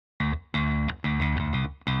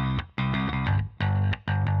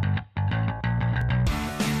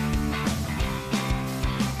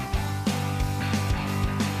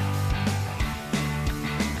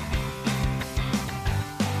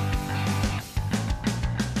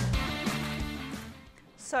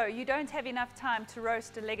So you don't have enough time to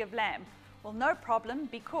roast a leg of lamb. Well, no problem,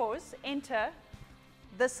 because enter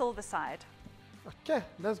the Silverside. Okay,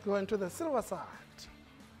 let's go into the Silverside.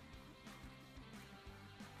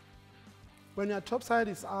 When your top side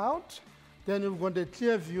is out, then you've got a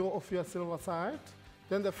clear view of your Silverside.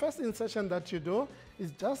 Then the first insertion that you do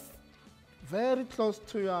is just very close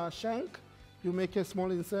to your shank. You make a small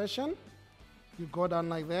insertion. You go down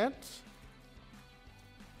like that.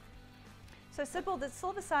 So Sybil, the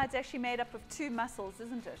Silverside is actually made up of two muscles,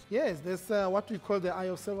 isn't it? Yes, there's what we call the eye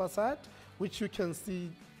of Silverside, which you can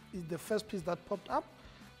see is the first piece that popped up.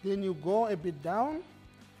 Then you go a bit down.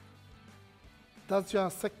 That's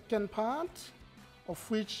your second part,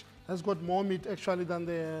 of which has got more meat actually than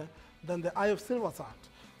the eye of Silverside.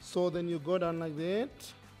 So then you go down like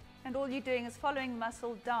that. And all you're doing is following the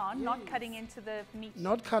muscle down, Yes. Not cutting into the meat.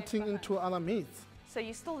 Not cutting into other meats. So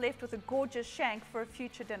you're still left with a gorgeous shank for a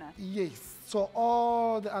future dinner. Yes, so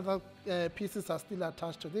all the other pieces are still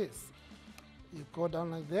attached to this. You go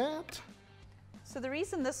down like that. So the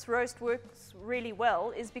reason this roast works really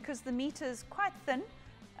well is because the meat is quite thin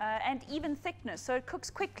and even thickness, so it cooks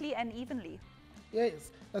quickly and evenly.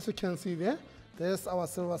 Yes, as you can see there, there's our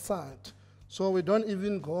Silverside. So we don't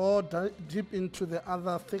even go deep into the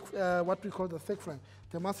other thick, what we call the thick flank.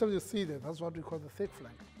 The muscle you see there, that's what we call the thick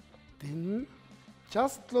flank. Then,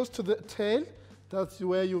 just close to the tail, that's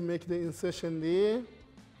where you make the insertion there.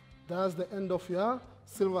 That's the end of your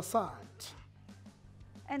Silverside.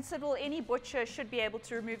 And Sybil, any butcher should be able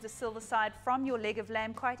to remove the Silverside from your leg of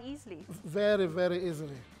lamb quite easily. Very, very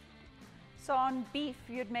easily. So on beef,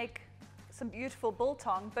 you'd make some beautiful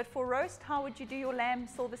biltong, but for roast, how would you do your lamb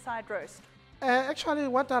Silverside roast? Actually,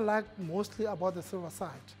 what I like mostly about the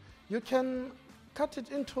Silverside, you can cut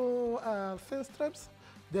it into thin strips,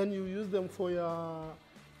 then you use them for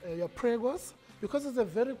your pregos, because it's a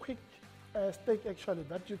very quick steak actually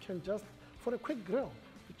that you can just, for a quick grill,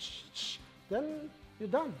 then you're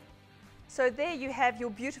done. So there you have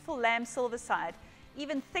your beautiful lamb Silverside.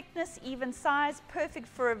 Even thickness, even size, perfect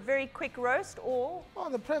for a very quick roast, or... Oh,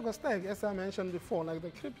 the prego steak, as I mentioned before, like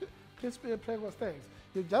the crispy prego steaks.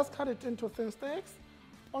 You just cut it into thin steaks,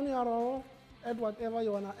 on your roll, add whatever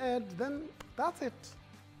you want to add, then that's it.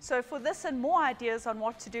 So for this and more ideas on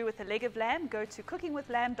what to do with a leg of lamb, go to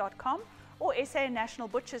cookingwithlamb.com or SA National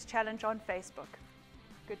Butchers Challenge on Facebook.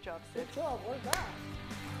 Good job, Sid. Good job, well done.